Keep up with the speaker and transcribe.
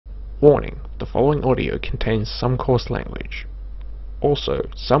Warning, the following audio contains some coarse language. Also,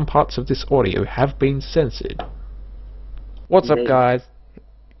 some parts of this audio have been censored. What's up, guys?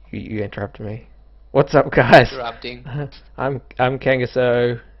 You interrupted me. What's up, guys? Interrupting. I'm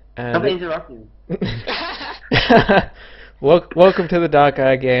Kangaso, and Stop interrupting. welcome to the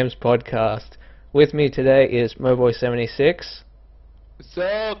DARKEYEgamez podcast. With me today is Moboy76. What's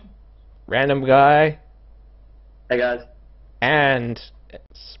up? Random Guy. Hey guys. And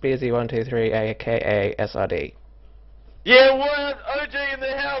Spearsy123, aka SRD. Yeah, what? OG in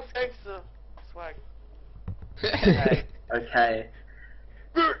the house, gangster. Swag. Okay.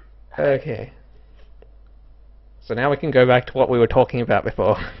 Okay. So now we can go back to what we were talking about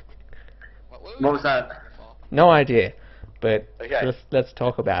before. What was that? No idea, but Okay. let's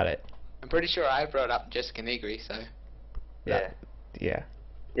talk about it. I'm pretty sure I brought up Jessica Negri, so... Yeah. Yeah.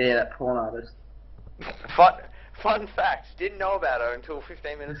 Yeah, that porn artist. Fun fact, didn't know about her until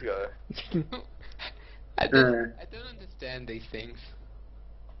 15 minutes ago. I don't understand these things.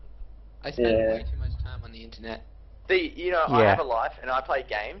 I spend way too much time on the internet. See, you know, Yeah. I have a life and I play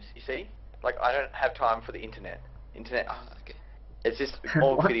games, you see? Like, I don't have time for the internet. Oh, okay. It's just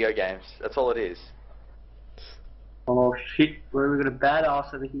all What? video games. That's all it is. Oh shit, we got a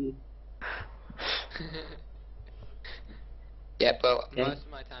badass over here. Yeah, but Okay. most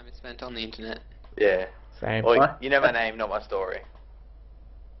of my time is spent on the internet. Yeah. Same. Well, What? you know my name, not my story.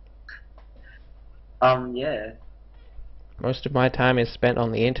 Yeah. Most of my time is spent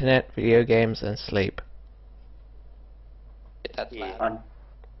on the internet, video games, and sleep. That's Yeah. loud.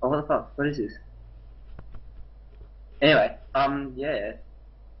 Oh, what the fuck? What is this? Anyway, yeah.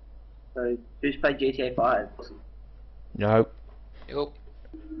 So, who's played GTA 5? Nope. Yup.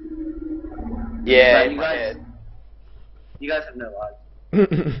 Yeah, Right, in you my guys- head. You guys have no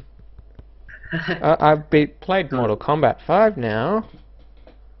lives. I've played Mortal Kombat 5 now.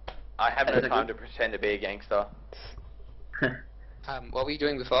 I have no Is it time good? to pretend to be a gangster. What were you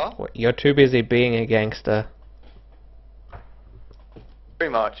doing before? What, you're too busy being a gangster.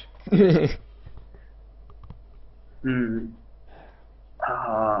 Pretty much. Hmm.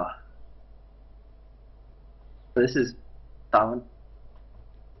 Ah. This is fun.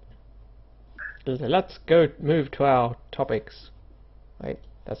 Let's move to our topics. Wait,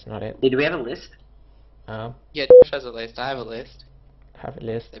 that's not it. Do we have a list? Yeah, Josh has a list. I have a list. Have a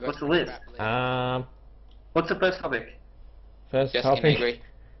list. They both What's the have list? crap lists. What's the first topic? First Jessica topic. Negri.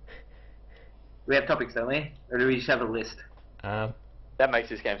 We have topics, don't we? Or do we just have a list? That makes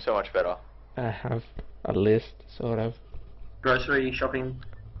this game so much better. I have a list, sort of. Grocery, shopping.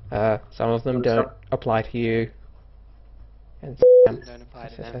 Some of them Some don't stuff. apply to you. And Don't apply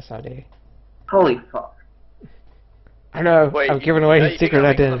to them. SSID. Holy fuck. I know, Wait, I've given away are his you secret picking on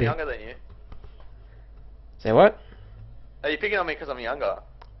me 'cause identity. I'm younger than you? Say what? Are you picking on me because I'm younger?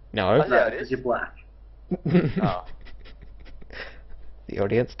 No. Yeah, No, it because is. you're black. Oh. The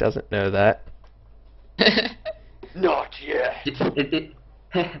audience doesn't know that. Not yet.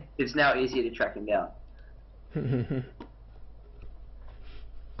 It's now easier to track him down.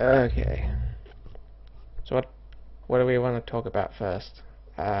 Okay. So what do we want to talk about first?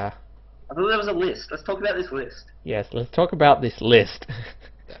 I thought there was a list. Let's talk about this list. Yes, let's talk about this list.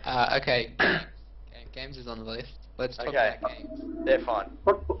 Okay. Games is on the list. Let's talk Okay. about games. They're fine.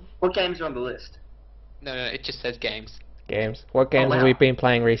 What games are on the list? No, it just says games. Games. What games have wow. we been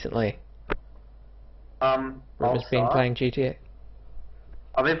playing recently? I'll River's been start. playing GTA.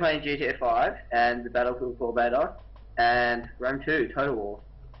 I've been playing GTA 5 and the Battlefield 4 beta and Rome 2 Total War.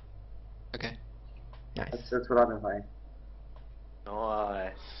 Okay. Nice. That's what I've been playing.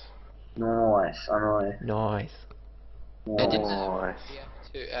 Nice. Nice. I know. Nice. I didn't Nice.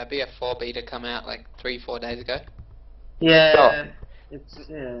 BF4 beta come out like 3-4 days ago. Yeah.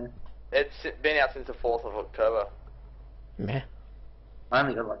 Yeah. It's been out since the 4th of October. Meh. I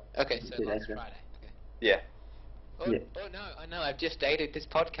only got like. Okay, so 2 days last ago. Friday. Okay. Yeah. Oh, Yeah. oh no, I know, I've just dated this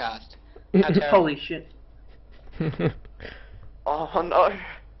podcast. How terrible. Holy shit. Oh no.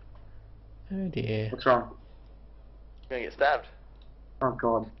 Oh dear. What's wrong? You're gonna get stabbed. Oh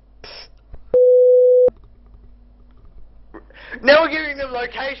god. Now we're giving them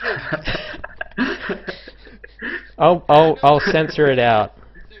locations! I'll censor it out.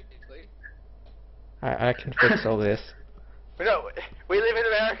 Seriously. I can fix all this. We live in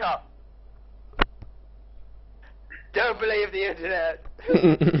America! Don't believe the internet!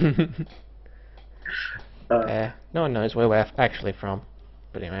 No one knows where we're actually from.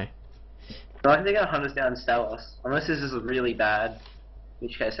 But anyway. I don't think I'll hunt us down and sell us. Unless this is really bad. In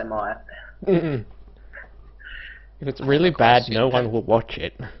which case I might. If it's really bad, no one will watch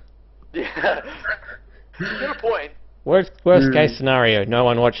it. Yeah. Good point. Worst case scenario, no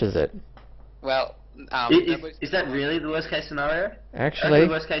one watches it. Well, is that really the worst case scenario? Actually, the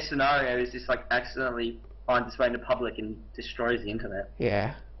worst case scenario is just like accidentally finds its way into public and destroys the internet.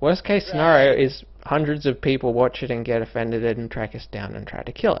 yeah. Worst case scenario is hundreds of people watch it and get offended and track us down and try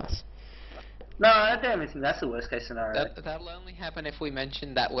to kill us. No, I don't even think that's the worst case scenario. that'll only happen if we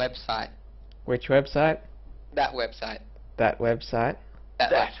mention that website. Which website? That website. That website?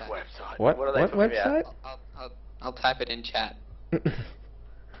 That Website. What? What are they What talking website? about? I'll type it in chat. I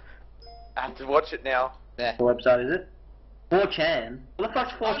have to watch it now. There. What website is it? 4chan? What the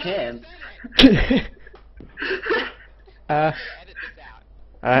fuck's 4chan? uh, Edit this out.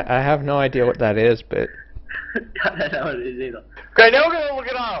 I have no idea what that is, but I don't know what it is either. Okay, now we're gonna look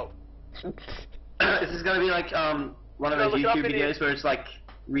it up. This is gonna be like one of those look it up YouTube in videos where it's like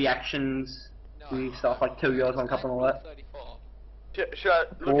reactions to stuff like 2 girls, 1 cup and all that. 34. Should I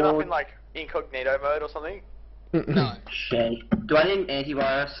look it up in like incognito mode or something? No. Shay. Do I need an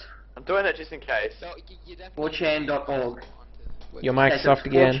antivirus? I'm doing it just in case. So you definitely 4chan.org. your mic's off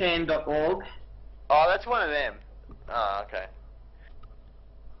again. 4chan.org. Oh, that's one of them. Oh, okay.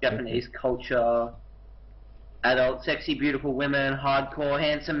 Japanese culture. Adult, sexy, beautiful women, hardcore,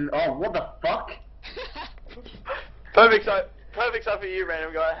 handsome. Oh, what the fuck? Perfect site for you,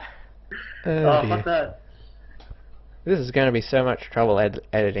 random guy. Oh, dear. fuck that. This is going to be so much trouble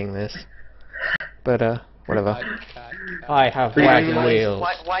editing this. But, whatever. I have Yeah, wagon yeah. wheels.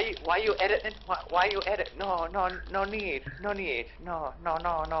 Why you editing? Why you edit? No need. No.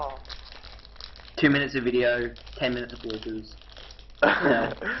 2 minutes of video, 10 minutes of bloopers.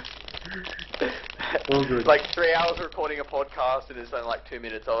 Yeah. All good. Like 3 hours recording a podcast and it's only like 2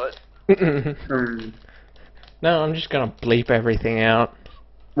 minutes of it. No, I'm just going to bleep everything out.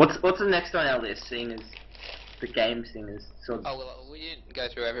 What's the next on our list? Seeing as the games thing is sort of. Oh well, we didn't go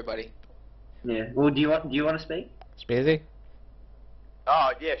through everybody. Yeah. Well, do you want to speak? Spearsy?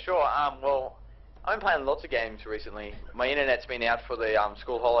 Oh yeah, sure. Well, I've been playing lots of games recently. My internet's been out for the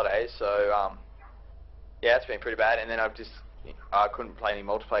school holidays, so yeah, it's been pretty bad. And then I couldn't play any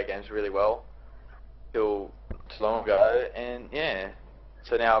multiplayer games really well till too long ago, and yeah.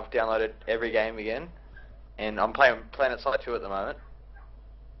 So now I've downloaded every game again, and I'm playing Planet Side 2 at the moment.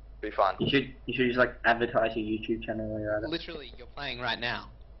 Pretty fun. You should just like advertise your YouTube channel while you're at it. Literally, you're playing right now.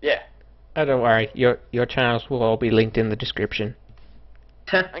 Yeah. Oh, don't worry. Your channels will all be linked in the description.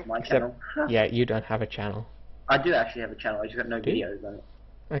 My channel. Yeah, you don't have a channel. I do actually have a channel. I just got no Do you? videos on it.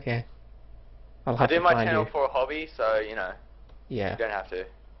 Okay. I'll I have do to my find channel you. for a hobby, so you know, Yeah. you don't have to.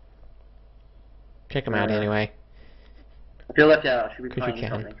 Check them out Yeah. anyway. I feel left out. I should be 'Cause you playing can.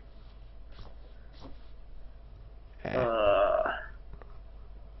 something.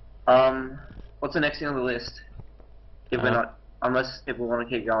 What's the next thing on the list? If we're not, unless if we want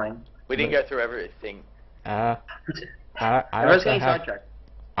to keep going. We didn't go through everything. I Everyone's also getting have sidetracked.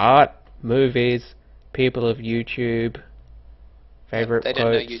 art, movies, people of YouTube, favorite They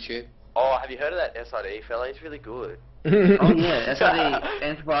don't know quotes. YouTube. Oh, have you heard of that SID fella? He's really good. Oh yeah, that's how the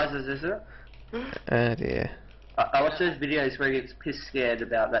Enterprises, is it? Oh dear. I watch those videos where he gets pissed scared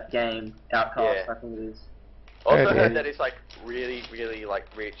about that game, Outcast, Yeah. I think it is. Also Okay. heard that he's like really like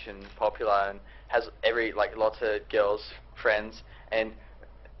rich and popular and has lots of girls friends and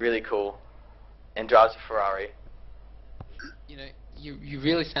really cool and drives a Ferrari. You know, you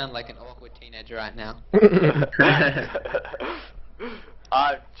really sound like an awkward teenager right now.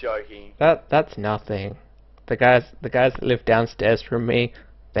 I'm joking. That's nothing. The guys that live downstairs from me,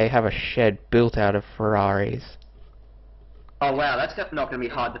 they have a shed built out of Ferraris. Oh wow, that's not going to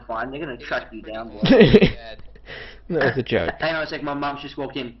be hard to find. They're going to track you down. Boy. That was a joke. Hang on a sec, my mum's just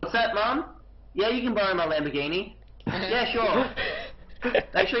walked in. What's that, Mum? Yeah, you can borrow my Lamborghini. Yeah, sure.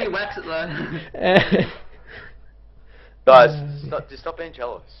 Make sure you wax it though. Guys, just stop being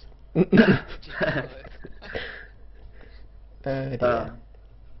jealous. Oh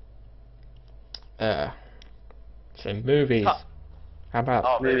dear. So movies. Huh. How about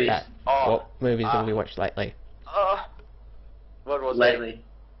Oh, movies. that? Oh, What movies have we watched lately? What was Lately.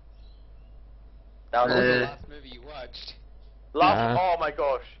 That What was the Uh, last movie you watched? oh my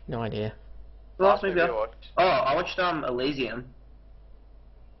gosh. No idea. Last movie I I watched. Oh, I watched Elysium.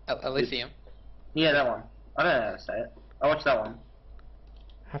 Elysium. Yeah, that one. I don't know how to say it. I watched that one.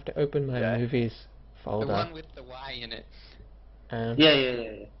 Have to open my Okay. movies The folder. one with the Y in it.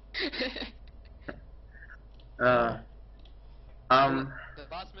 Yeah. The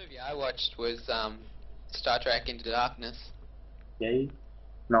last movie I watched was Star Trek Into Darkness. Yeah.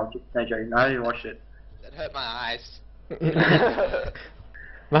 No joking. I didn't watch it. That hurt my eyes.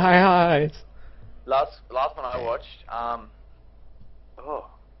 My eyes. Last one I watched.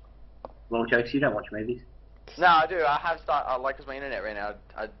 Well, jokes, you don't watch movies. No, I do. I have started, like, 'cause my internet ran out,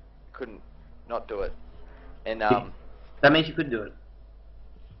 I couldn't not do it. And, That means you could do it.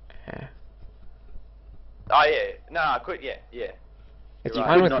 Yeah. Oh, yeah. No, I could, yeah. It's You're right.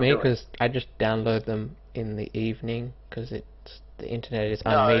 fine with Not me do it. because I just download them in the evening because the internet is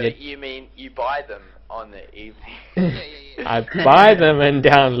No, unmetered. you mean you buy them on the evening. Yeah. I buy them and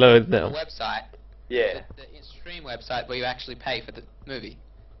download A them. website. Yeah. The stream website where you actually pay for the movie.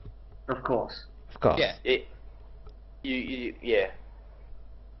 Of course. Of course. Yeah. Yeah.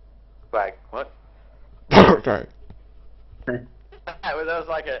 Like, what? Sorry. That was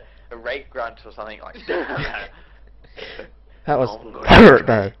like a rape grunt or something like That was.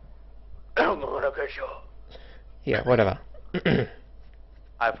 Oh, No. Sure. Yeah, whatever.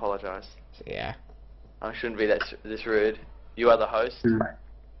 I apologize. Yeah. I shouldn't be this rude. You are the host.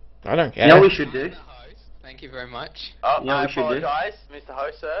 I don't care. You know what we should do? I'm the host. Thank you very much. Oh, You know I what we should do? apologize, Mr.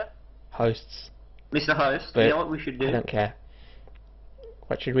 Host, sir. Hosts. Mr. Host, But you know what we should I do? don't care.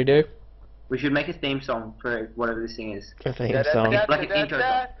 What should we do? We should make a theme song for whatever this thing is. The theme song. Like an intro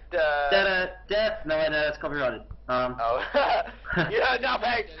song. Da-da-da. No, wait, no, that's copyrighted. Oh. You heard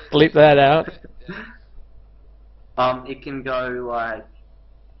nothing! Bleep that out. It can go like...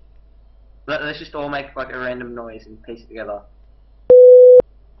 Let's just all make like a random noise and piece it together.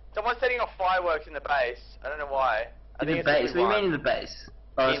 Someone's setting off fireworks in the base. I don't know why. I In think the it's base? What do you mean in the base?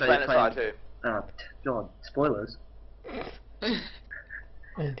 Oh, in so you're Planet playing... Side 2. Oh, God. Spoilers.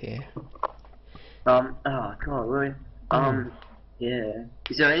 Oh dear. Oh, God, really? Yeah.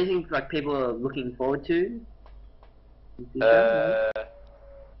 Is there anything like people are looking forward to? I'm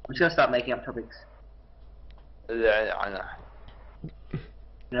just gonna start making up topics. Yeah, I know.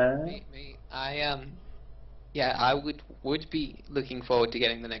 No? Me, yeah, I would be looking forward to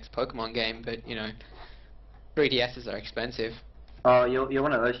getting the next Pokemon game, but you know, 3DSs are expensive. Oh, you're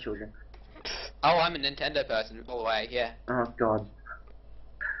one of those children. Oh, I'm a Nintendo person all the way. Yeah. Oh, God.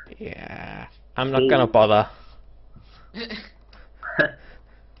 Yeah. I'm not gonna bother.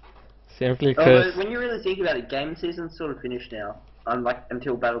 Simply Although, because. when you really think about it, game season's sort of finished now. Like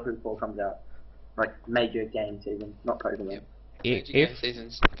until Battlefield 4 comes out. Like major game season, not Pokemon. Yep. Major game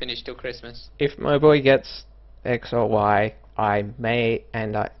season's finished till Christmas. If my boy gets X or Y, I may,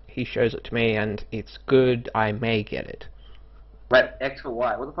 and he shows it to me and it's good, I may get it. Wait, X or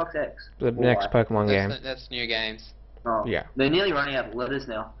Y? What the fuck's X? The Or next Y? Pokemon game. That's new games. Oh. Yeah. They're nearly running out of letters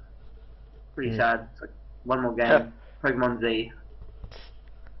now. Pretty sad. It's like one more game. Pokemon Z.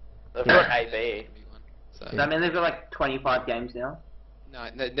 They've got AB. So, So, I mean, they've got like 25 games now. no,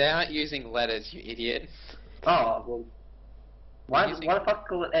 they aren't using letters, you idiot. Oh, well. Why Using- the fuck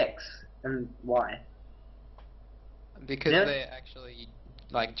call it X? And why? Because Yeah. they're actually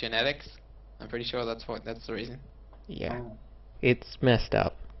like genetics. I'm pretty sure that's the reason. Yeah. Oh. It's messed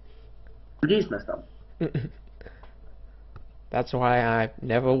up. It is messed up. That's why I'm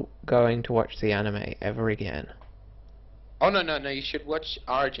never going to watch the anime ever again. Oh no, you should watch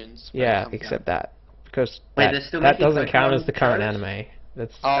Origins. when it Yeah, comes except that. Because Wait, that, they're still that making doesn't count as Pokemon the current shows? anime.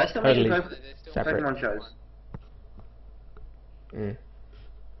 That's Oh, They're still making totally Pokemon- They're still separate. Pokemon shows. Mm.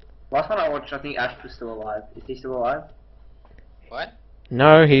 Last time I watched, I think Ash was still alive. Is he still alive? What?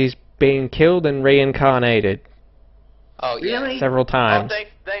 No, he's been killed and reincarnated Oh yeah. Really? several Oh, times.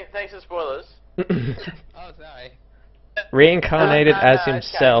 thanks for spoilers. Oh sorry. Reincarnated No, as it's okay.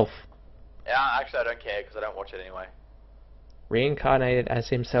 himself. Yeah, actually I don't care because I don't watch it anyway. Reincarnated as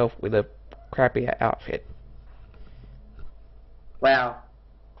himself with a crappy outfit. Wow.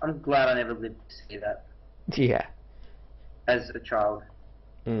 I'm glad I never lived to see that. Yeah. As a child.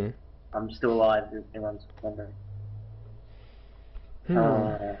 Mm. I'm still alive, if anyone's wondering.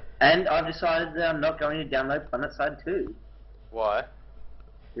 Hmm. And I've decided that I'm not going to download Planet Side 2. Why?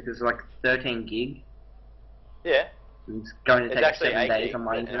 Because it's like 13 gig. Yeah. And it's going to It's take actually 7 8 days gig, on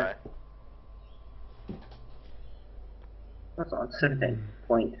my but internet. anyway. That's not 17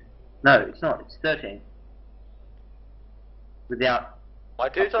 point. No, it's not. It's 13. Without... My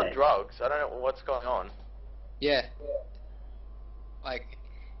dude's on Okay. drugs. I don't know what's going on. Yeah. Like,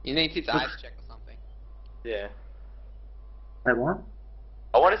 you need his eyes checked or something. Yeah. Wait, what?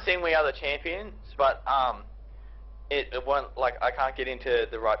 I want to sing We Are the Champions, but it won't, like, I can't get into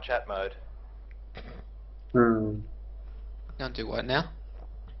the right chat mode. Don't do what now?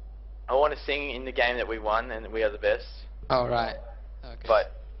 I want to sing in the game that we won and we are the best. Oh right. Okay.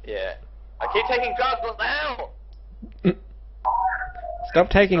 But yeah, I keep taking drugs. What the hell? Stop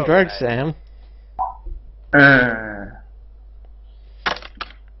taking Okay. drugs, Sam.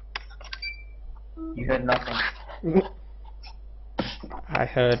 You heard nothing. I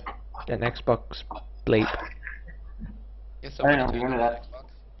heard an Xbox bleep. Guess I don't know, I remember on that. Xbox.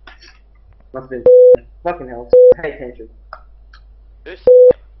 What's this? Fucking hell. Pay attention. Who's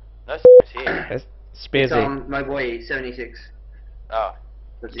no here. It's It's Spearsy. my boy 76. Oh.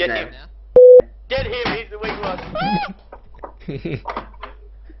 That's his Get name. him. Get him, he's the weak one.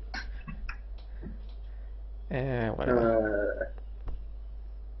 Whatever.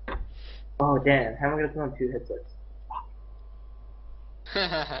 Oh damn, how am I gonna put on 2 headsets?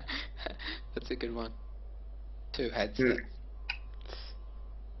 That's a good one. 2 headsets. Hmm.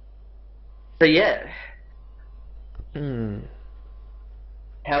 So yeah,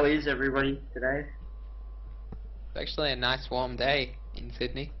 how is everybody today? It's actually a nice warm day in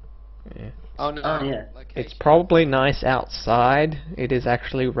Sydney. Yeah. Oh no. Oh, yeah. It's Location. probably nice outside. It is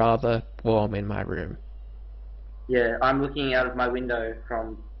actually rather warm in my room. Yeah, I'm looking out of my window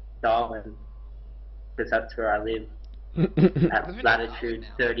from Darwin, because that's where I live, at Living in latitude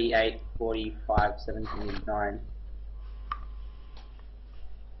Darwin now. 38, 45, 79.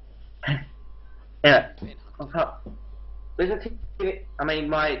 Yeah. I mean,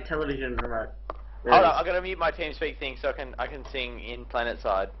 my television remote. Hold on, I'm gonna mute my TeamSpeak thing so I can sing in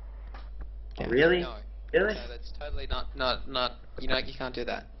PlanetSide. Yeah. Really? No. Really? No, that's totally not. You know, you can't do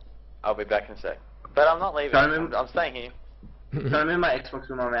that. I'll be back in a sec. But I'm not leaving. I'm staying here. So I'm in my Xbox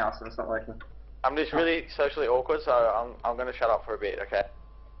with my mouse and it's not working. I'm just really socially awkward, so I'm gonna shut up for a bit, okay?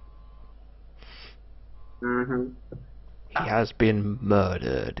 Mm-hmm. He has been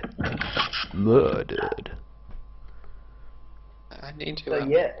murdered. Murdered. I need to. So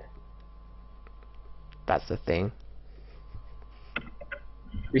yeah, That's the thing.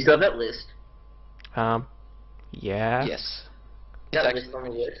 we still have that list. Yeah. Yes. That It's list actually on the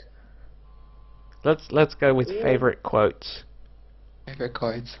pretty list. Let's go with Yeah. favorite quotes. favorite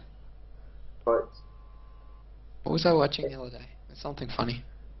quotes. Quotes. What was I watching the other day? It's something funny.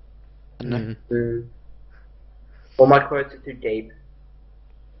 I don't know. Mm. All my quotes are too deep.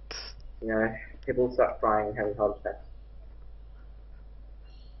 You know, people start crying and having heart attacks.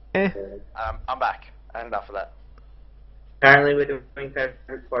 I'm back. I had enough of that. Apparently we're doing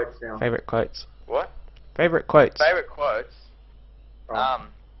favorite quotes now. Favorite quotes. What? Favorite quotes. Favorite quotes? Oh.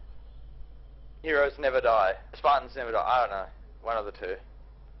 Heroes never die. Spartans never die. I don't know. One of the two.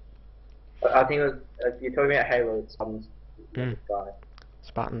 I think it was, you're talking about Halo, it's Spartans. Guy.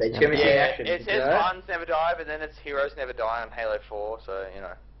 Spartans. They never show me die. the Yeah, action. it says Spartans never die, but then it's Heroes never die on Halo 4, so, you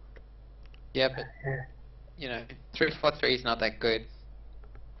know. Yeah, but you know, 343 is not that good.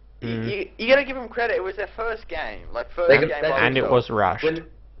 Mm. You gotta give them credit, it was their first game. Like, first They- game they- by And it themselves. was rushed.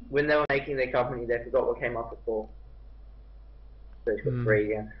 When they were making their company, they forgot what came after 4. So it's got 3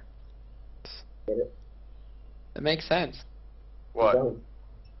 again. Get it? It makes sense. What?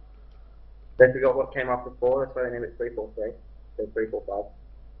 They forgot what came after 4, that's why they named it 343. So 345.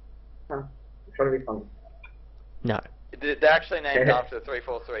 Huh. I'm trying to be funny. No. They're actually named after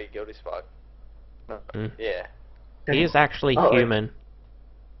 343 Guilty Spike. Mm. Yeah. He is actually Oh, human.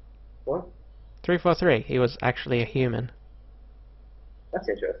 What? 343. He was actually a human. That's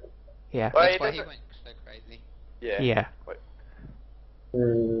interesting. Yeah. Well, That's it why he doesn't- went so crazy. Yeah. Yeah.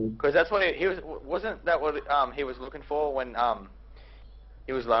 Because that's what he was. Wasn't that what he was looking for when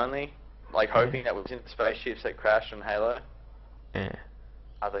he was lonely, like hoping that was in the spaceships that crashed on Halo, Yeah.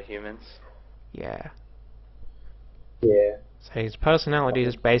 other humans. Yeah. Yeah. So his personality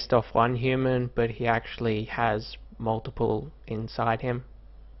is based off one human, but he actually has multiple inside him.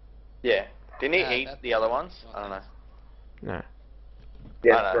 Yeah. Didn't he Yeah, eat that's- the other ones? I don't know. No.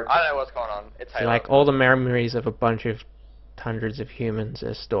 Yeah, I don't know what's going on. It's So Halo. like all the memories of a bunch of hundreds of humans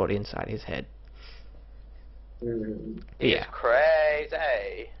are stored inside his head. He's Yeah.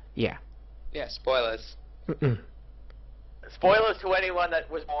 crazy. Yeah. Yeah, spoilers. Spoilers to anyone that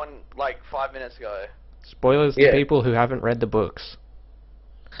was born like 5 minutes ago. Spoilers Yeah. to people who haven't read the books.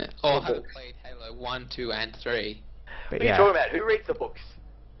 Or haven't played Halo 1, 2, and 3. But What are you yeah. talking about? Who reads the books?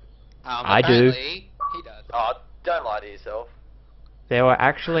 I do. Apparently, he does. Oh, don't lie to yourself. There were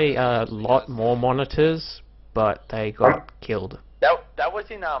actually a lot more monitors, but they got killed. That was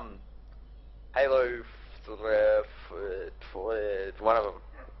in Halo, one of them,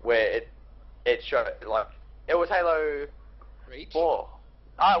 where it showed like it was Halo Reach? 4.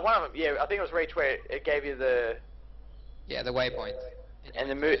 One of them, yeah, I think it was Reach, where it gave you the Yeah, the waypoints. and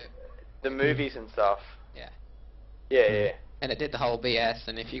the movies and stuff. Yeah. Yeah, yeah. And it did the whole BS,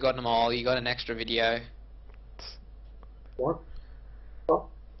 and if you got them all, you got an extra video. What?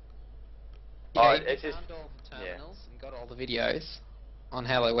 Yeah, if it's you just found all the terminals and got all the videos on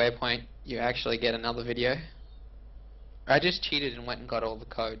Halo Waypoint, you actually get another video. I just cheated and went and got all the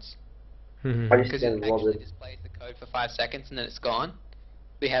codes. I just Because it didn't actually bother. displays the code for 5 seconds and then it's gone.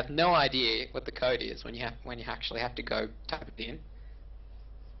 We have no idea what the code is when you actually have to go type it in.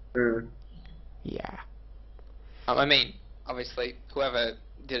 Mm. Yeah. I mean, obviously, whoever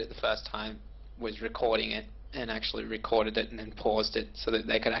did it the first time was recording it and actually recorded it and then paused it so that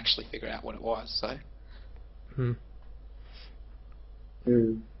they could actually figure out what it was. So.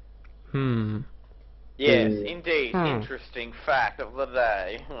 Yes, indeed. Interesting fact of the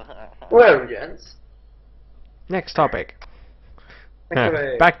day. Well, gents. Next topic. No,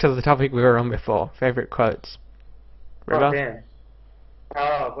 back to the topic we were on before. Favorite quotes. River? Oh, damn.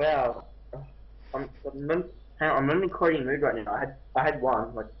 Oh, wow. I'm in a recording mood right now. I had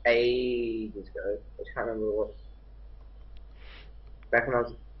one, like, ages ago. I just can't remember what. Back when I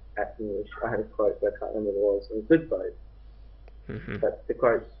was at English, I had a quote, but I can't remember what it was. It was a good quote. But the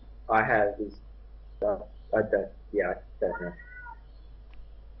quote I have is, I don't know.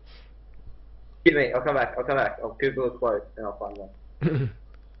 Give me, I'll come back. I'll Google a quote and I'll find one.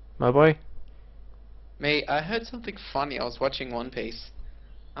 My boy? Me, I heard something funny. I was watching One Piece.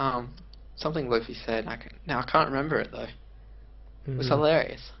 Something Luffy said. I can't remember it though. It was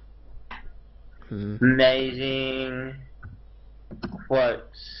hilarious. Amazing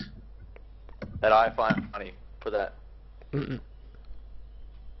quotes that I find funny for that.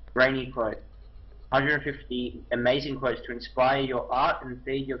 Rainy quote. 150 amazing quotes to inspire your art and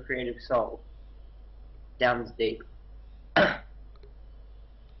feed your creative soul. Sounds deep.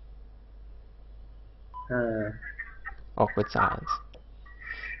 Awkward silence.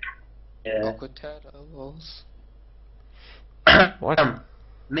 Yeah. Awkward turtles. What?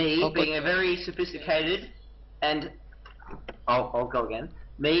 Me being a very sophisticated and I'll go again.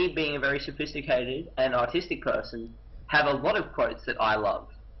 Me being a very sophisticated and artistic person have a lot of quotes that I love.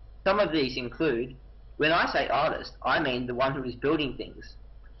 Some of these include, when I say artist, I mean the one who is building things.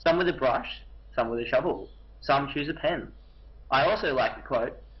 Some with a brush, some with a shovel, some choose a pen. I also like the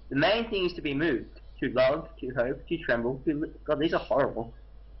quote, the main thing is to be moved, to love, to hope, to tremble, to... God, these are horrible.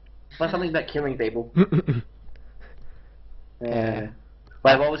 It's like something about killing people. Wait,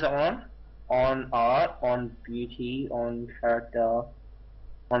 what was it on? On art, on beauty, on character,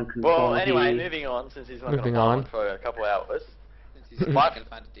 on conformity. Well, anyway, moving on, since he's not going to find one for a couple hours. Since he's not going to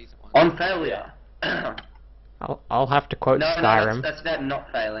find a decent one. On failure. I'll have to quote Skyrim. No, that's about not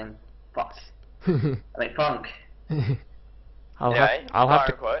failing. Fuck. I mean, funk. I'll have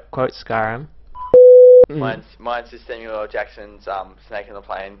to quote Skyrim. Mine's just Samuel L. Jackson's Snake in the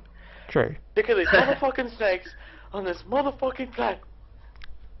Plane. True. Look at these motherfucking snakes on this motherfucking plane.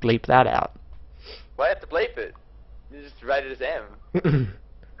 Bleep that out. Why have to bleep it? You just rate it as M.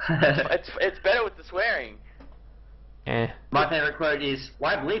 it's better with the swearing. My favorite quote is,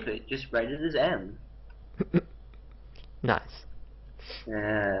 why bleep it? Just rate it as M. Nice.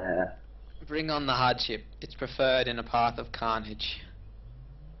 Bring on the hardship. It's preferred in a path of carnage.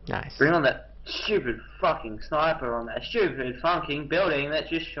 Nice. Bring on that stupid fucking sniper on that stupid fucking building that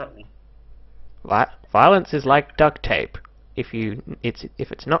just shot me. Violence is like duct tape. If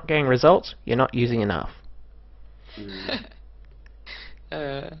it's not getting results, you're not using enough.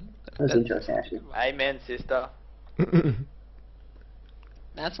 That's interesting, actually. Amen, sister.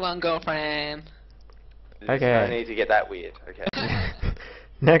 That's one girlfriend. Okay. No need to get that weird. Okay.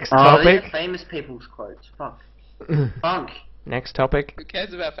 Next topic. These are famous people's quotes. Fuck. Funk. Next topic. Who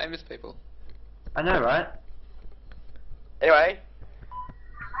cares about famous people? I know, right? Anyway.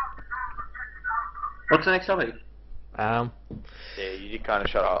 What's the next topic? Yeah, you did kind of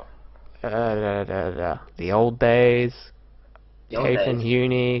shut up. The old days. The old Tape in days.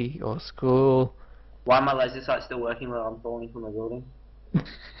 uni or school. Why are my laser sight still working while I'm falling from a building?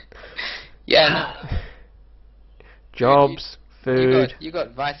 Yeah. Jobs, food. You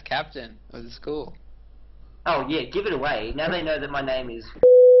got vice captain of the school. Oh yeah, give it away. Now they know that my name is...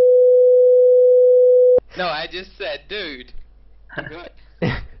 No, I just said, dude.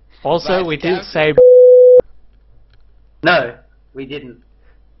 Also, Vice we didn't captain. say... No, we didn't.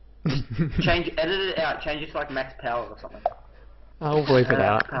 Edit it out, change it to like max power or something. I'll bleep it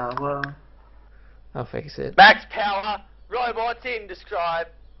out. Power. I'll fix it. Max power, robots indescribe.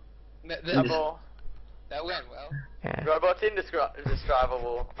 That went well. Yeah. Robots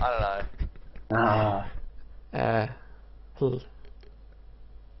indescribable. I don't know.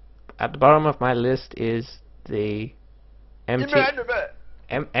 At the bottom of my list is the MTS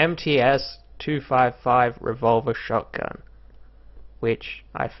 255 revolver shotgun, which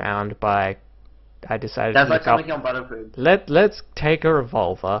I found by... I decided That's to like look up... something on Battlefield. Let's take a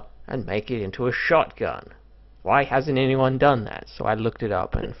revolver and make it into a shotgun. Why hasn't anyone done that? So I looked it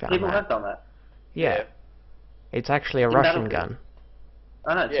up and found People that. have done that. Yeah. It's actually a In Russian Battlefield. gun.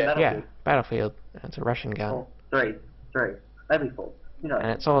 Oh no, it's in Yeah, Battlefield. Battlefield. It's a Russian gun. Oh, three. Maybe four. You know.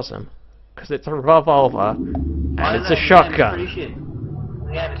 And it's awesome. Because it's a revolver and I don't it's know, a shotgun. The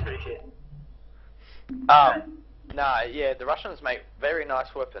game is pretty shit. Nah, yeah, the Russians make very nice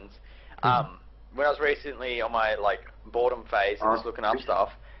weapons. When I was recently on my like boredom phase and just looking up stuff,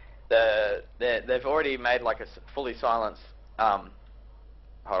 they've already made like a fully silenced. Hold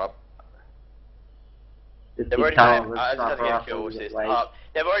up. They've already made. I just had to get a kill with this.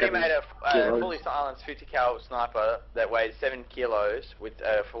 They've already made a fully silenced 50 cal sniper that weighs 7 kilos with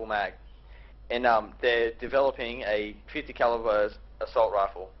a full mag, and they're developing a 50 caliber assault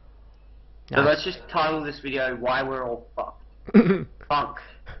rifle. So let's just title this video "Why We're All Fucked." Funk.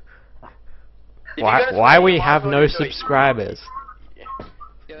 Why we have no subscribers? Yeah,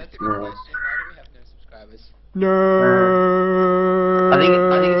 that's a good question. Why do we have no subscribers? Nerd. I think it's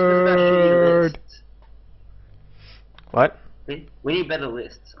because of our shitty lists. What? We need better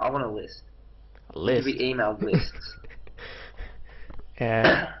lists. I want a list. A list? We emailed lists.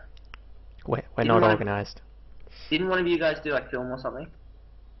 Yeah. We're not organised. Didn't one of you guys do like film or something?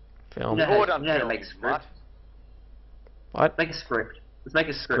 Film. You know how to make a script? What? Make a script. Let's make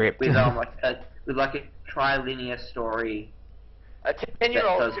a script with like a trilinear story. A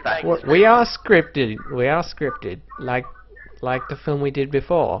 10-year-old should make Well, we are scripted. We are scripted. Like the film we did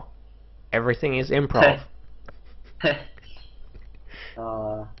before. Everything is improv.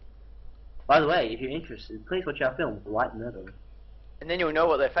 By the way, if you're interested, please watch our film, Light Murder. And then you'll know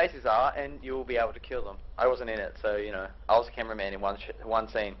what their faces are, and you'll be able to kill them. I wasn't in it, so you know, I was a cameraman in one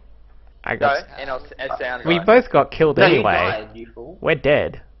scene. I got. And I was a sound We guy. both got killed No, anyway. you died, you fool. We're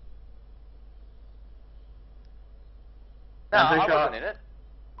dead. No, I wasn't in it.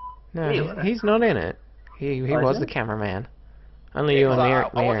 No, Really? he's not in it. He was the cameraman. Only you and So me I are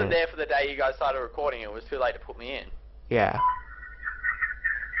in wasn't it. there for the day you guys started recording. It was too late to put me in. Yeah.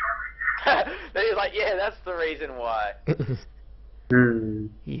 Then he was like, yeah, that's the reason why.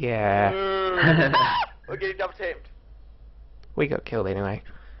 Yeah. We're getting double teamed. We got killed anyway.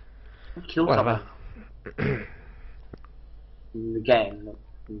 Kill Whatever. someone in the game, not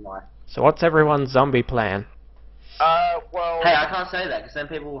in life. So what's everyone's zombie plan? Well. Hey, I can't say that because then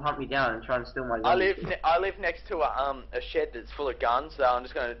people will hunt me down and try and steal my I zombie live shit. I live next to a shed that's full of guns, so I'm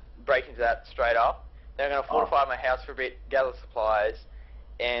just going to break into that straight up. Then I'm going to fortify my house for a bit, gather supplies,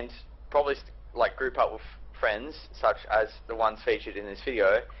 and probably like group up with friends, such as the ones featured in this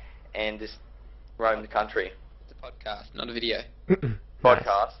video, and just roam the country. It's a podcast, not a video.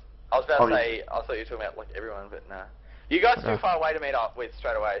 Podcast. I was about to say, I thought you were talking about like everyone, but nah. You guys are too far away to meet up with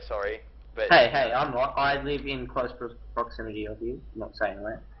straight away, sorry. But Hey, I'm not. I live in close proximity of you. I'm not saying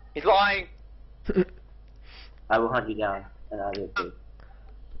that. he's lying. I will hunt you down, and I will too.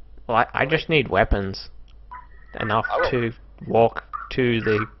 Well, I just need weapons. Enough I will. to walk to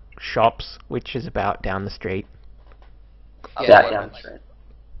the shops, which is about down the street. Yeah, down the street.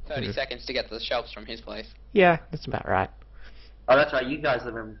 30 seconds to get to the shelves from his place. Yeah, that's about right. Oh, that's right. You guys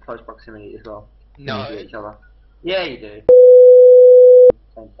live in close proximity as well. No. To each other. Yeah, you do.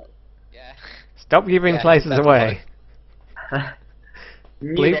 Same place. Yeah. Stop giving Yeah, places that's away.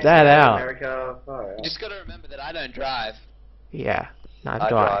 Bleep that out. America. Oh, You just gotta remember that I don't drive. Yeah, neither I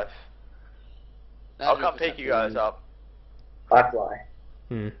do drive. No, I'll come pick you guys up. I fly.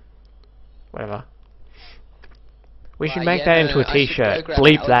 Whatever. We should Right, make yeah, that no, into a I should t-shirt. go grab a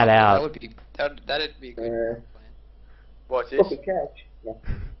Bleep that helicopter. out. That'd be a good plan. What's this? catch. Yeah.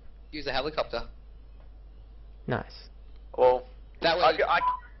 Use a helicopter. Nice. Well, That way.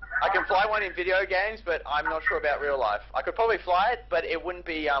 I can fly one in video games, but I'm not sure about real life. I could probably fly it, but it wouldn't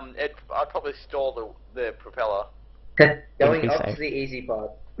be, I'd probably stall the propeller. Going up to the easy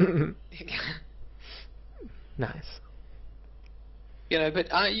part. Nice. You know,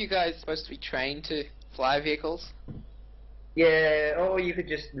 but aren't you guys supposed to be trained to fly vehicles? Yeah, or you could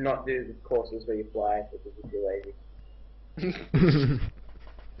just not do the courses where you fly because you're too lazy.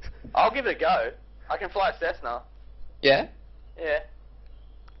 I'll give it a go. I can fly a Cessna. Yeah? Yeah.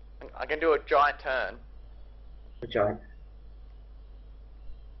 I can do a giant turn. A giant.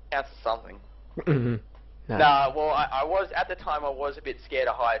 Counts as something. No. Nah, well, I was, at the time, I was a bit scared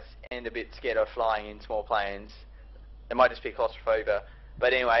of heights and a bit scared of flying in small planes. It might just be claustrophobia.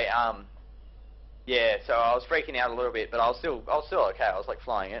 But anyway, yeah, so I was freaking out a little bit, but I was still okay. I was like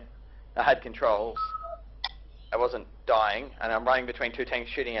flying it. I had controls. I wasn't dying, and I'm running between two tanks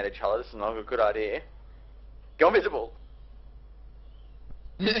shooting at each other. This is not a good idea. Go invisible.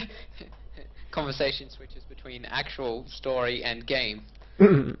 Conversation switches between actual story and game.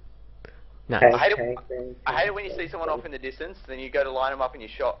 No. I hate it when you see someone off in the distance, then you go to line them up in your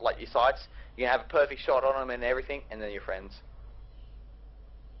shot, like your sights. You can have a perfect shot on them and everything, and then you're friends.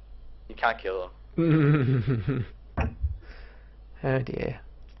 You can't kill them. Oh dear.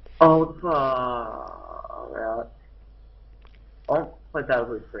 Oh, far out. I'll play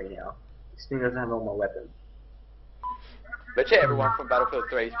Battlefield 3 now. This thing doesn't have all my weapons. But yeah, everyone from Battlefield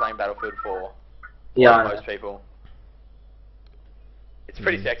 3 is playing Battlefield 4. Yeah, I Like know. most people. It's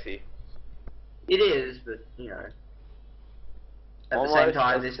pretty sexy. It is, but, you know. At the same Almost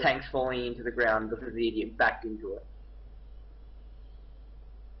time, as this to- tank's falling into the ground because the idiot backed into it.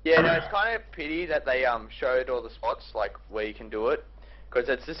 Yeah, no, it's kind of pity that they showed all the spots like where you can do it, because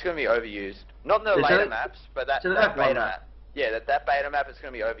it's just going to be overused. Not in the There's later only- maps, but that, so there's that only one beta map. map. Yeah, that beta map is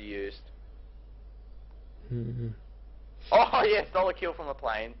going to be overused. Mm-hmm. Oh yeah, stole a kill from a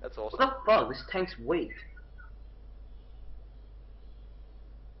plane. That's awesome. What the fuck? This tank's weak.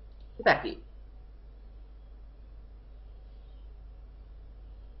 Get back here.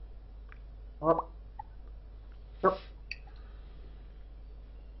 Oh. Oh.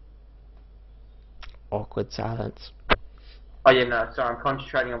 Awkward silence. Oh yeah, no, sorry, I'm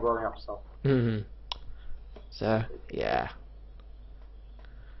concentrating on blowing up stuff. Mm-hmm. So, yeah.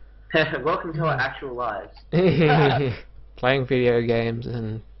 Welcome to our actual lives. Playing video games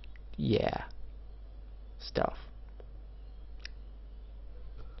and, yeah, stuff.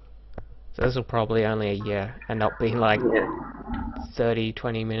 So this will probably only end up being like Yeah. 30,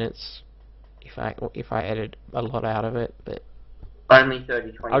 20 minutes if I edit a lot out of it, but Only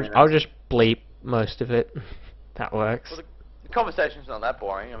 30, 20 minutes. I'll just bleep most of it. That works. Well, the conversation's not that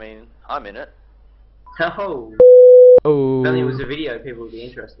boring. I mean, I'm in it. Oh. Oh. If only it was a video, people would be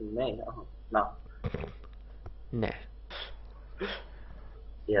interested in me. Oh, no. Nah.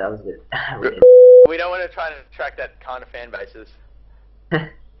 Yeah, that was good. We don't want to try to attract that kind of fan bases.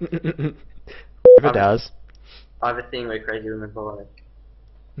 If it does. I have a thing where crazy women follow.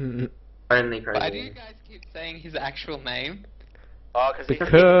 Mm, Only crazy Why do you women. guys keep saying his actual name? Oh, cause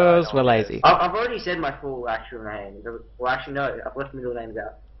Because we're lazy. I've already said my full actual name. Well, actually, no, I've left middle names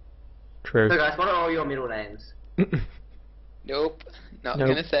out. True. So, guys, what are all your middle names? Nope. Not Nope.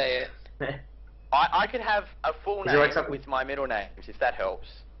 gonna say it. I could have a full Is there like name something- with my middle names, if that helps.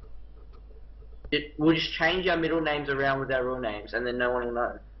 We'll just change our middle names around with our real names, and then no one will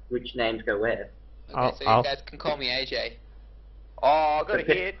know which names go where. Okay, so I'll- you guys can call me AJ. Oh, I got a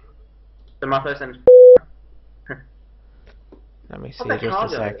Okay. hit. So my first name's Let me see What the just a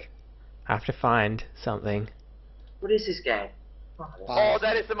cargo? sec. I have to find something. What is this game? Oh,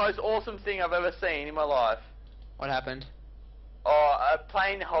 that is the most awesome thing I've ever seen in my life. What happened? Oh, a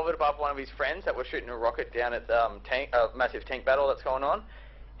plane hovered above one of his friends that was shooting a rocket down at the massive tank battle that's going on,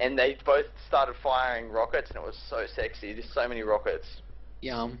 and they both started firing rockets, and it was so sexy. Just so many rockets.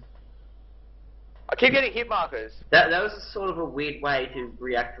 Yum. I keep getting hit markers. That was sort of a weird way to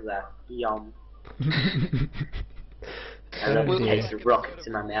react to that. Yum. I love Oh, the dear. taste of rockets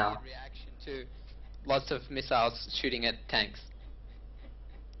in my mouth. Reaction to lots of missiles shooting at tanks.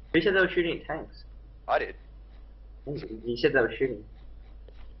 Who said they were shooting at tanks? I did. You said they were shooting.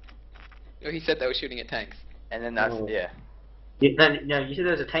 Oh, he said they were shooting at tanks. And then that's, Oh. yeah. No, you said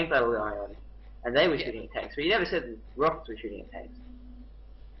there was a tank battle going on, and they were Yeah. shooting at tanks, but you never said the rockets were shooting at tanks.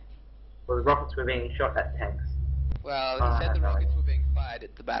 Or the rockets were being shot at tanks. Well, Oh, he said the no. rockets were being fired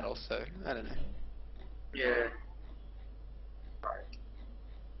at the battle, so I don't know. Yeah. Right.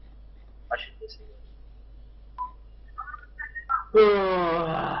 I should listen.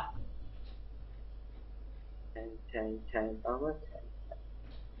 Tank, I like tank.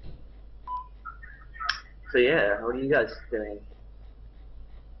 So yeah, what are you guys doing?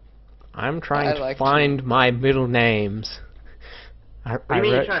 I'm trying I to like find my middle names. What do you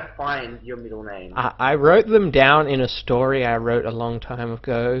mean you're trying to find your middle name? I wrote them down in a story I wrote a long time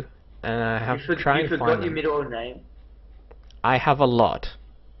ago, and I have to try you and forgot find your them. middle name? I have a lot.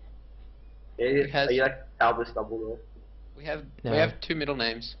 Because- Are you like Albus Dumbledore? We have No. we have two middle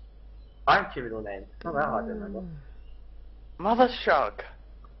names. I have two middle names. Not that hard to remember. Mother shark.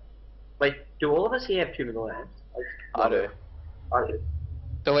 Wait, do all of us here have two middle names? I do. I do.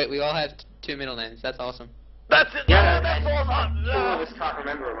 So wait, we all have two middle names. That's awesome. That's it. Yeah, that's awesome. Two of us can't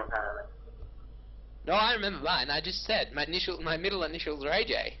remember them apparently. No, I remember mine. I just said my middle initials are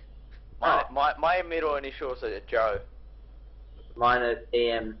AJ. My middle initials are Joe. Mine are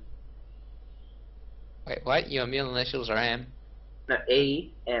EM. Wait, what? Your middle initials are M. No,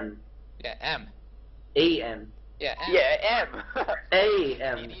 EM. Yeah, M. EM. Yeah, M. Yeah, M.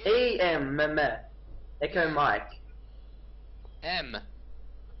 AM. EM. Meh. Echo Mike. M.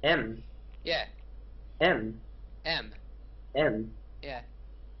 M. Yeah, M. M. M. Yeah.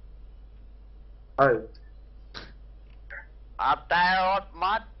 O. Up there,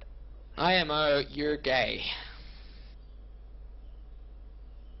 mud. IMO, you're gay.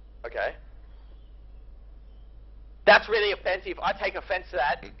 Okay. That's really offensive. I take offense to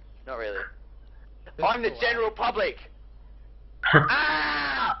that. Not really. I'm the general public.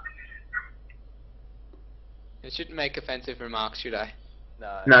 Ah! I shouldn't make offensive remarks, should I?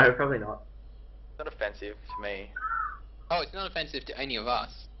 No. No, probably not. It's not offensive to me. Oh, it's not offensive to any of us.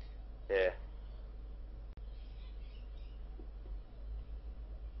 Yeah.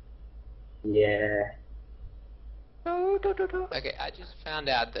 Yeah. Okay, I just found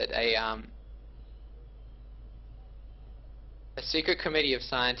out that a secret committee of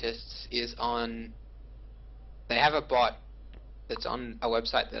scientists is on. They have a bot that's on a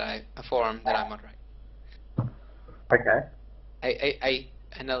website a forum that I moderate. Okay.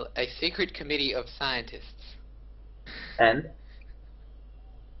 A secret committee of scientists. And?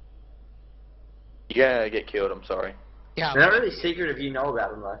 You're gonna get killed, I'm sorry. Yeah, They're not really secret if you know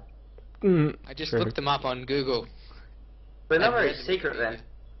about them, though. I just True. looked them up on Google. They're not And very read the secret, Wikipedia. then.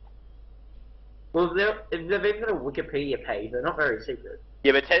 Well, if they've even got a Wikipedia page, they're not very secret.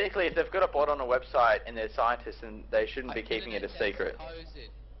 Yeah, but technically if they've got a bot on a website and they're scientists, then they shouldn't be I keeping it a didn't secret. supposed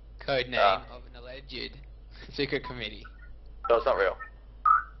code name of an alleged secret committee. So it's not real.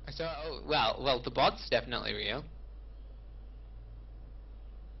 So, well, the bot's definitely real.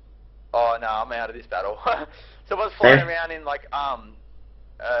 Oh no, I'm out of this battle. Someone's flying Yeah. around in like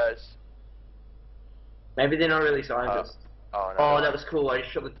Maybe they're not really scientists. oh no. Oh, that was cool. I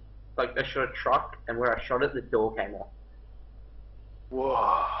shot I shot a truck, and where I shot it, the door came off.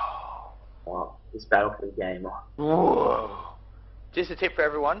 Whoa. Wow, this Battlefield game. Whoa. Just a tip for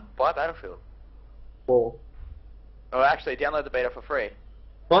everyone, buy Battlefield. Cool. Or actually, download the beta for free.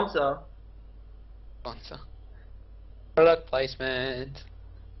 Sponsor. Sponsor. Product placement.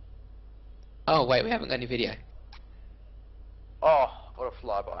 Oh wait, we haven't got any video. Oh, what a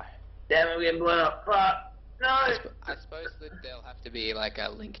flyby. Damn it, we're getting blown up. Fuck. No. I suppose that there'll have to be like a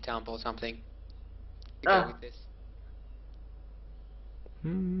link dump or something to go Ah. with this.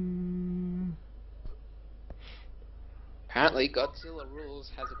 Apparently, Godzilla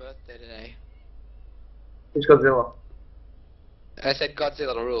Rules has a birthday today. Who's Godzilla? I said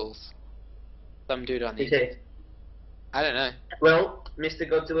Godzilla Rules. Some dude on He YouTube. said, I don't know. well, Mr.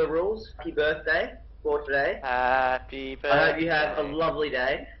 Godzilla Rules, happy birthday for today. Happy birthday. I hope you have a lovely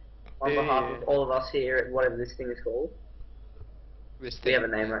day. On Yeah. behalf of all of us here at whatever this thing is called. This We thing. have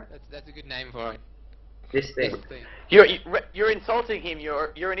a name, right? That's a good name for it. This thing. This thing. You're insulting him.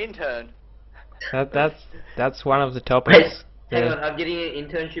 You're an intern. That's one of the Wait, topics. hang Yeah. on, I'm getting an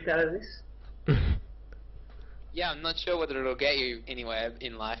internship out of this? Yeah, I'm not sure whether it'll get you anywhere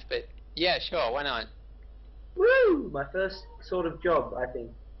in life, but yeah, sure, why not? Woo! My first sort of job, I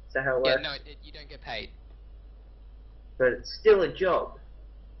think. Is that how it Yeah, works? no, you don't get paid. But it's still a job.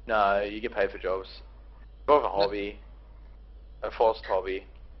 No, you get paid for jobs. More of a hobby. A forced hobby.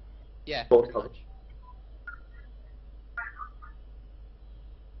 Yeah. Forced pretty hobby. much.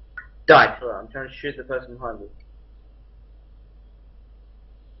 Die, hold on, I'm trying to shoot the person behind me.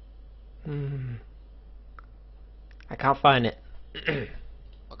 I can't find it.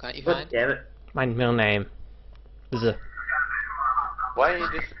 What can't you God find? damn it. My middle name. Z. Why don't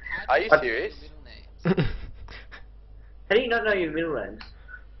you just... Are you serious? Middle name. How do you not know your middle names?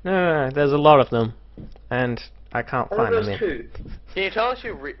 No, there's a lot of them, and I can't Oh, find them. there's two. Can you tell us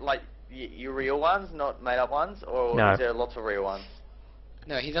your your real ones, not made up ones, or No. is there lots of real ones?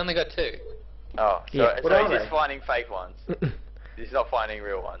 No, he's only got two. Oh, so, Yeah. What so are he's just they? finding fake ones. He's not finding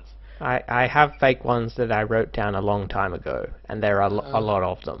real ones. I have fake ones that I wrote down a long time ago, and there are a lot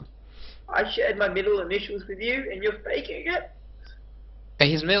of them. I shared my middle initials with you, and you're faking it?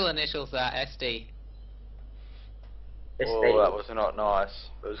 His middle initials are SD. Oh, that was not nice.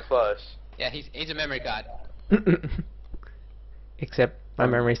 It was close. Yeah, he's a memory card. Except my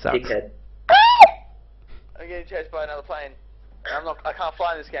memory sucks. Dickhead. I'm getting chased by another plane. I can't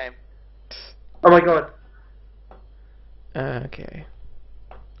fly in this game. Oh my god. Okay.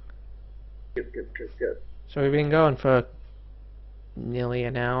 Good, good, good, good. So we've been going for nearly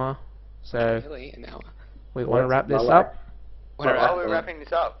an hour. So Really? An hour. we want to wrap this My up. What Well, about- Oh, we're wrapping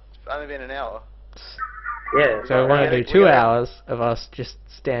this up. It's only been an hour. Yeah. So we want to do we 2 gotta- hours of us just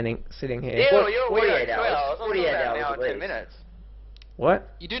sitting here. Yeah, What- you're 48 2 hours. hours. I'm 48 talking about an hours hour at and 10 least. minutes. What?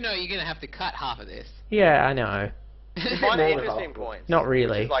 You do know you're gonna have to cut half of this. Yeah, I know. Find More the than interesting half. points. Not Which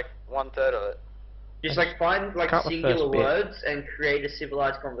really. is like 1/3 of it. Just like find like Cut the singular first bit. words and create a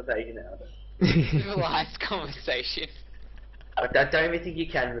civilized conversation out of it. Civilized conversation. I don't even think you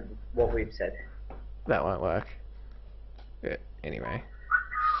can with what we've said. That won't work. But anyway.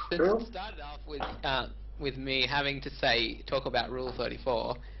 Since Cool. it started off with me having to talk about Rule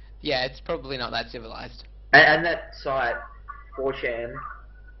 34, yeah, it's probably not that civilized. And that site, 4chan.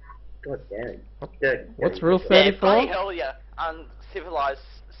 God damn it. What's Rule Yeah, bloody 34? hell, you uncivilized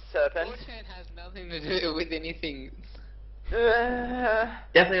serpent. 4chan has nothing to do with anything.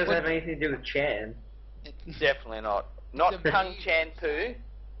 Definitely doesn't What- have anything to do with Chan. Definitely not. Not The Kung bees. Chan Poo.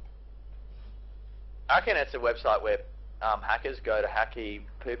 I reckon it's a website where hackers go to hacky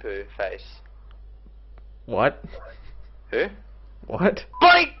poo poo face. What? Who? What?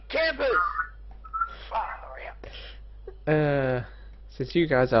 Bloody campers! Far out. Since you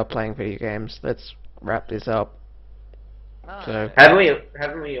guys are playing video games, let's wrap this up. So-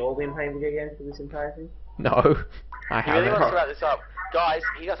 Haven't we all been playing video games for this entire thing? No, I He really haven't. wants to wrap this up. Guys,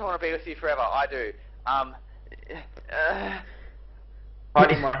 he doesn't want to be with you forever. I do.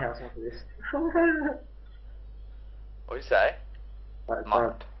 Hide in my house after this. What do you say? Right,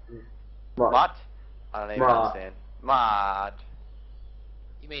 Mutt. Mutt. Mutt? I don't even Mutt. understand. Mutt.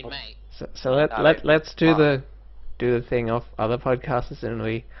 You mean mate? So No, let's do the thing of other podcasters, and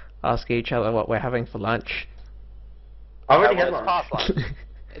we ask each other what we're having for lunch. I already Well, had it's lunch. past lunch.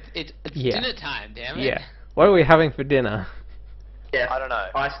 It's Yeah. dinner time, damn it. Yeah. What are we having for dinner? Death. I don't know.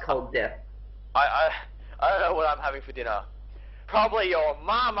 Ice cold death. I don't know what I'm having for dinner. Probably your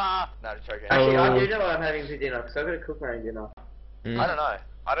mama. No, just joking. Actually, I Oh. do know what I'm having for dinner, because I've got to cook my own dinner. I don't know.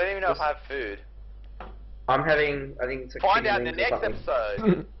 I don't even know if I have food. I'm having, I think it's like Find chicken out in the wings or next something.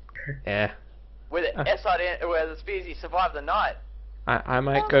 episode. Yeah. Where the SID, where the Spearsy survived the night. I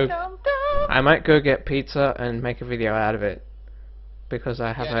might go get pizza and make a video out of it, because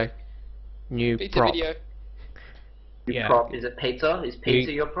I have Yeah. a new Pizza prop. video. Your Yeah. prop, is it pizza? Is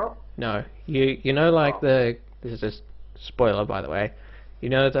pizza your prop? No, you know, like Oh. this is just spoiler, by the way. You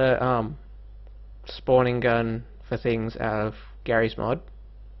know the spawning gun for things out of Gary's mod.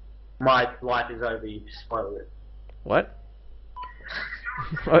 My life is over, you spoiled it. What?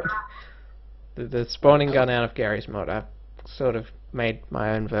 What? The spawning gun out of Gary's mod. I've sort of made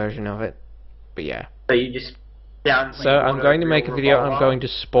my own version of it, but yeah. So you just down. So I'm going to make a video. I'm going to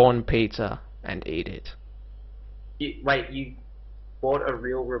spawn pizza and eat it. Wait, you bought a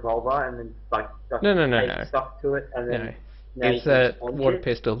real revolver and then like got No. tape stuff to it and then No, now it's you can a spawn water shit?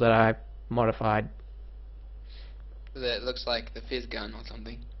 pistol that I modified, That looks like the fizz gun or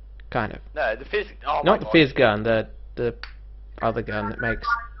something. kind of. No, the fizz. Oh Not my the God. fizz gun, the other gun that makes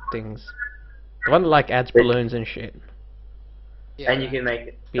things. The one that like adds balloons and shit. Yeah. And you can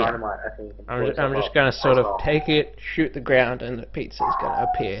make Yeah. dynamite, I think. and I'm blow just stuff gonna up sort as of well. take it, shoot the ground, and the pizza's gonna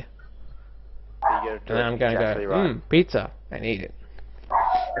appear. You And then I'm gonna exactly go, right. pizza, and eat it.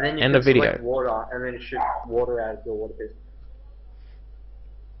 And then you end can of video. select water and then shoot water out of your water pistol.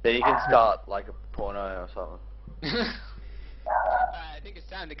 Then you can start like a porno or something. Alright, I think it's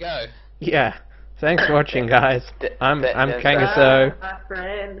time to go. Yeah. Thanks for watching, guys. I'm That's- Kangaso. My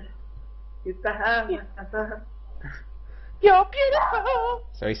friend, goodbye, my friend. You're beautiful.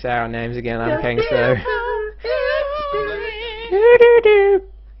 So we say our names again. I'm Kangaso.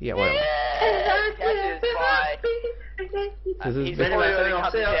 Yeah, whatever. Catches by. This is He's the- probably already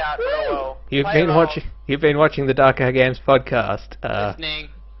cut this out. Oh well. You've been watching the Darkeyegamez podcast. Listening.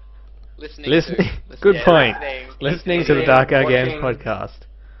 Listening. To. Good Yeah, point. listening. Listening to the Listening, Darkeyegamez watching. podcast.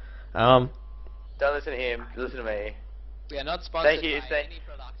 Don't listen to him. Listen to me. We are not sponsored Thank you, by thank- any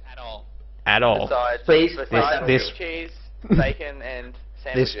products at all. At all. Besides, Please, besides this- cheese, bacon, and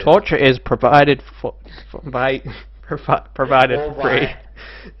sandwiches. This torture is provided by provided All free.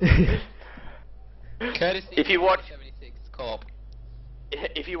 Courtesy If you watch- 76 Corp.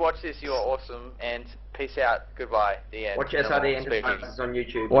 If you watch this, you are awesome, and peace out. Goodbye. The end. Watch No more SRD speaking. Enterprises on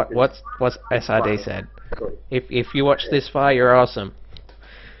YouTube. What's SRD said? If you watch this far, you're awesome.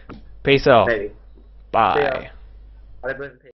 Peace out. Maybe. Bye. I live in